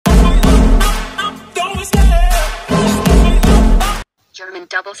German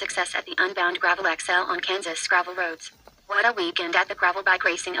double success at the Unbound Gravel XL on Kansas gravel roads. What a weekend at the gravel bike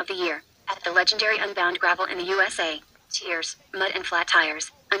racing of the year. At the legendary Unbound Gravel in the USA. Tears, mud and flat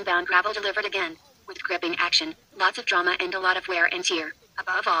tires, Unbound Gravel delivered again. With gripping action, lots of drama and a lot of wear and tear.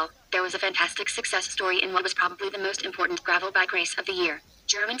 Above all, there was a fantastic success story in what was probably the most important gravel bike race of the year.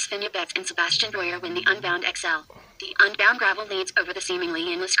 German Svenja Betz and Sebastian Breuer win the Unbound XL. The Unbound Gravel leads over the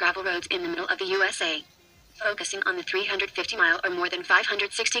seemingly endless gravel roads in the middle of the USA. Focusing on the 350-mile or more than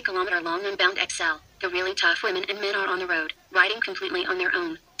 560-kilometer-long Unbound XL, the really tough women and men are on the road, riding completely on their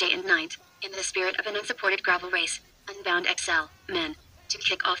own, day and night, in the spirit of an unsupported gravel race. Unbound XL, men. To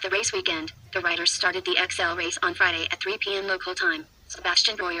kick off the race weekend, the riders started the XL race on Friday at 3 p.m. local time.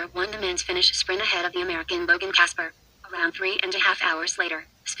 Sebastian Breuer won the men's finish sprint ahead of the American Logan Kasper. Around 3.5 hours later,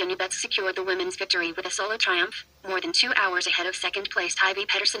 Svenja Betz secured the women's victory with a solo triumph, more than 2 hours ahead of second-placed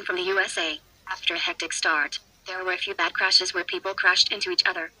Pedersen from the USA. After a hectic start, there were a few bad crashes where people crashed into each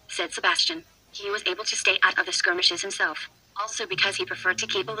other, said Sebastian. He was able to stay out of the skirmishes himself, also because he preferred to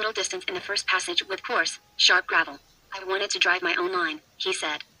keep a little distance in the first passage with coarse, sharp gravel. I wanted to drive my own line, he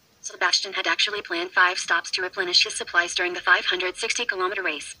said. Sebastian had actually planned 5 stops to replenish his supplies during the 560-kilometer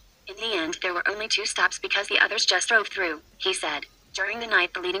race. In the end, there were only 2 stops because the others just drove through, he said. During the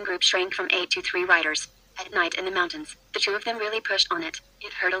night, the leading group shrank from 8 to 3 riders. At night in the mountains, the 2 of them really pushed on it.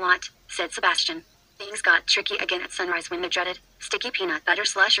 It hurt a lot, said Sebastian. Things got tricky again at sunrise when the dreaded, sticky peanut butter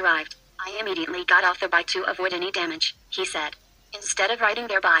slush arrived. I immediately got off the bike to avoid any damage, he said. Instead of riding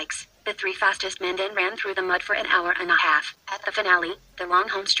their bikes, the 3 fastest men then ran through the mud for an hour and a half. At the finale, the long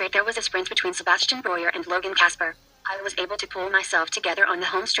home straight, there was a sprint between Sebastian Breuer and Logan Kasper. I was able to pull myself together on the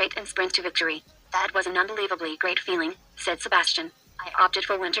home straight and sprint to victory. That was an unbelievably great feeling, said Sebastian. I opted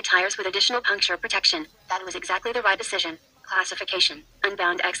for winter tires with additional puncture protection. That was exactly the right decision. Classification.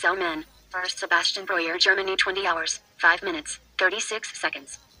 Unbound XL men. First, Sebastian Breuer, Germany, 20 hours, 5 minutes, 36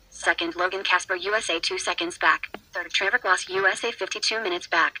 seconds. Second, Logan Kasper, USA, 2 seconds back. Third, Trevor Quass, USA, 52 minutes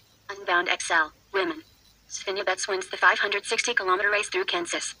back. Unbound XL, women. Svenja Betz wins the 560-kilometer race through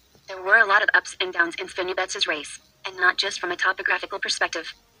Kansas. There were a lot of ups and downs in Svenja Betz's race, and not just from a topographical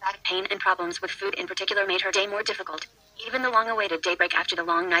perspective. Back pain and problems with food in particular made her day more difficult. Even the long-awaited daybreak after the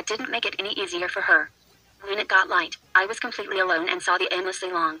long night didn't make it any easier for her. When it got light, I was completely alone and saw the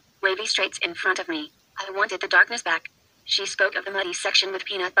aimlessly long, wavy straights in front of me. I wanted the darkness back. She spoke of the muddy section with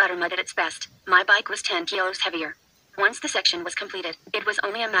peanut butter mud at its best. My bike was 10 kilos heavier. Once the section was completed, it was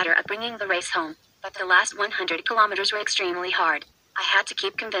only a matter of bringing the race home. But the last 100 kilometers were extremely hard. I had to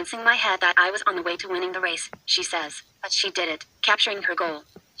keep convincing my head that I was on the way to winning the race, she says. But she did it, capturing her goal.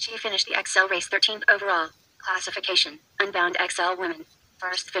 She finished the XL race 13th overall. Classification. Unbound XL women.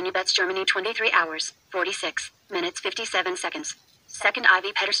 First, Svenja Betz, Germany, 23 hours, 46 minutes, 57 seconds. Second,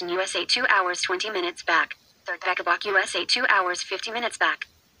 Ivy Pedersen, USA, 2 hours, 20 minutes back. Third, Becca Book, USA, 2 hours, 50 minutes back.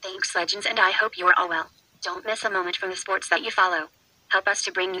 Thanks, legends, and I hope you are all well. Don't miss a moment from the sports that you follow. Help us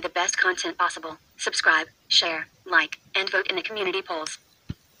to bring you the best content possible. Subscribe, share, like, and vote in the community polls.